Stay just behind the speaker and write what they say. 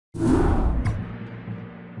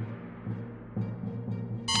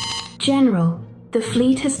General, the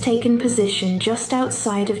fleet has taken position just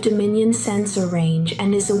outside of Dominion sensor range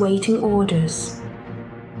and is awaiting orders.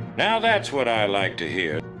 Now that's what I like to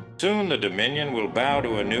hear. Soon the Dominion will bow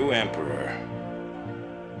to a new emperor.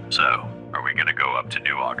 So, are we gonna go up to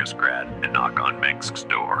New Augustgrad and knock on Mengsk's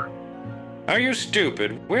door? Are you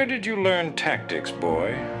stupid? Where did you learn tactics,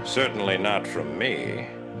 boy? Certainly not from me.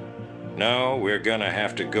 No, we're gonna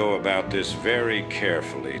have to go about this very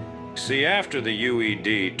carefully. See, after the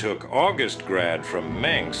UED took Augustgrad from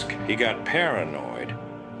Mengsk, he got paranoid.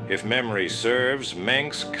 If memory serves,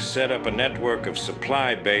 Mengsk set up a network of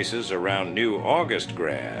supply bases around New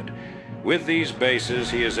Augustgrad. With these bases,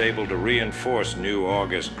 he is able to reinforce New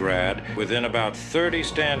Augustgrad within about 30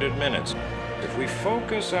 standard minutes. If we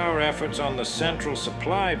focus our efforts on the central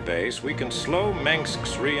supply base, we can slow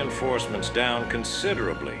Mengsk's reinforcements down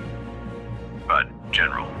considerably. But,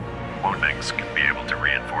 General, won't Mengsk be able to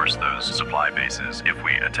reinforce those supply bases if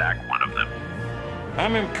we attack one of them?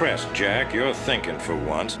 I'm impressed, Jack. You're thinking for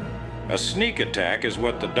once. A sneak attack is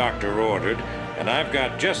what the doctor ordered, and I've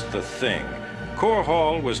got just the thing. Core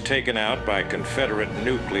Hall was taken out by Confederate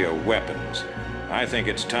nuclear weapons. I think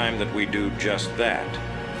it's time that we do just that.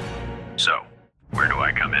 So, where do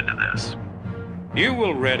I come into this? You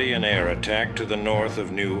will ready an air attack to the north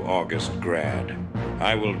of New Augustgrad.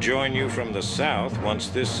 I will join you from the south once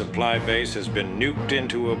this supply base has been nuked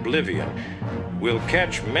into oblivion. We'll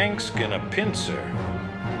catch Mengsk in a pincer.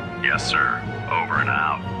 Yes, sir. Over and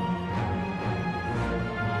out.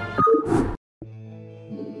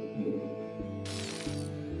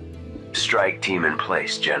 Strike team in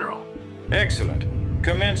place, General. Excellent.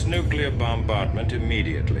 Commence nuclear bombardment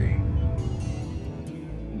immediately.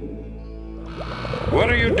 What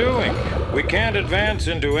are you doing? We can't advance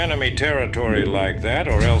into enemy territory like that,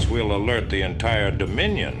 or else we'll alert the entire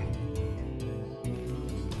Dominion.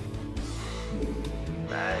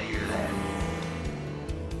 I hear that.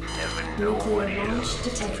 Never know what Nuclear launch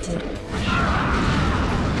detected.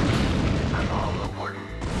 I'm all aboard.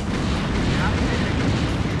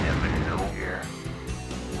 Never know here.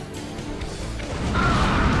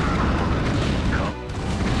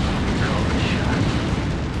 Call the shot.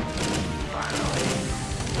 Finally.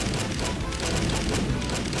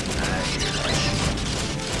 I hear that.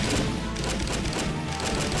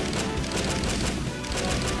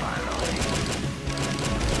 Finally.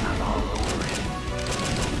 I'm all over it.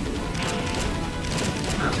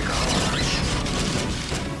 I'm gone.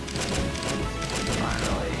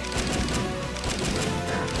 Finally.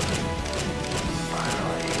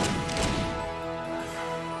 Finally.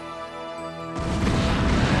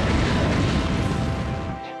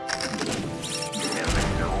 Never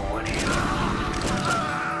know what he is.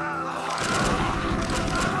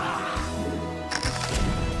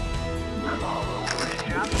 I'm all over it.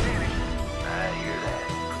 I hear that.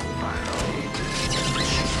 Finally.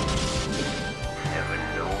 Never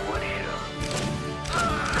know what hit him.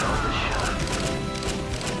 Call the shot.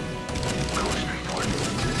 Ghost report.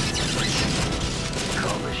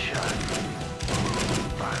 Call the shot.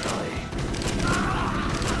 Finally.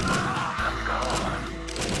 I'm gone.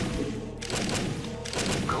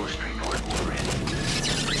 Ghost report, we're in.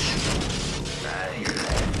 I hear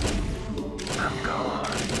that. I'm gone.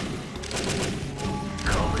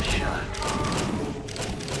 Call the shot.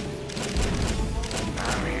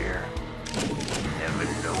 I'm here. Never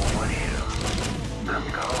know what hit him. I'm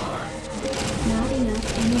gone. Not enough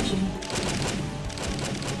energy.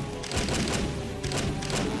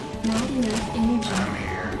 Not enough energy. I'm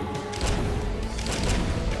here.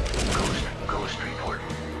 Ghost report.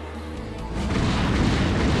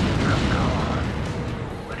 I'm gone.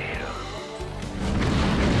 What hit him?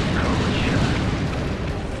 Call the shot.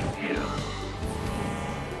 Hit him.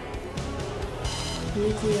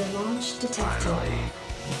 Nuclear launch detected. Finally.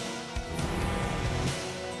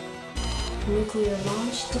 Nuclear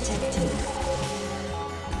launch detected.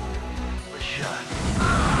 The shot.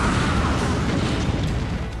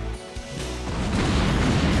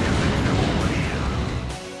 Never know what hit him.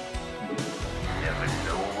 Never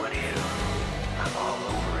know what hit him. I'm all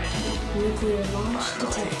over it. Nuclear launch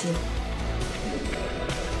detected.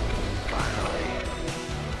 Finally.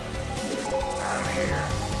 I'm here.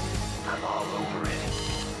 I'm all over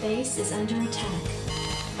it. Base is under attack.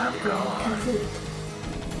 I'm Upgrade gone. complete.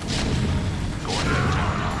 Going to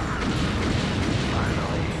tunnel.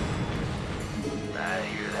 Finally. I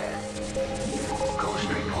hear that. Ghost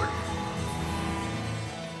report.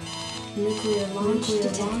 Nuclear launch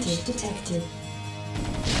detected.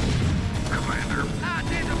 Commander.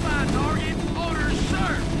 Identify target. Orders,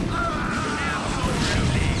 sir.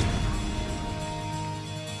 Absolutely.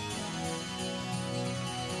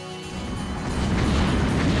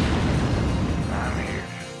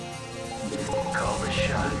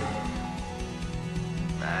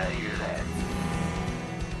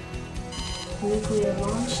 Nuclear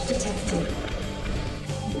launch detected.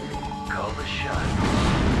 Call the shot.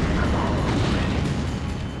 I'm all ready.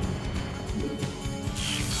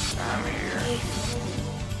 I'm here.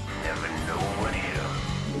 Never know what hit 'em.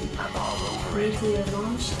 I'm all over it. Nuclear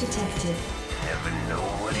launch detected. Never know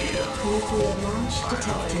what hit 'em. Nuclear launch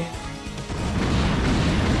detected.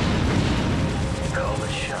 Call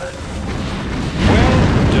the shot.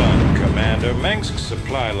 Well done, Commander. Mengsk's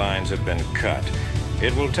supply lines have been cut.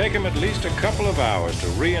 It will take him at least a couple of hours to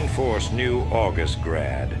reinforce new August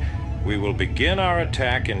grad. We will begin our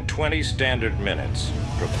attack in 20 standard minutes.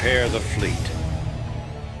 Prepare the fleet.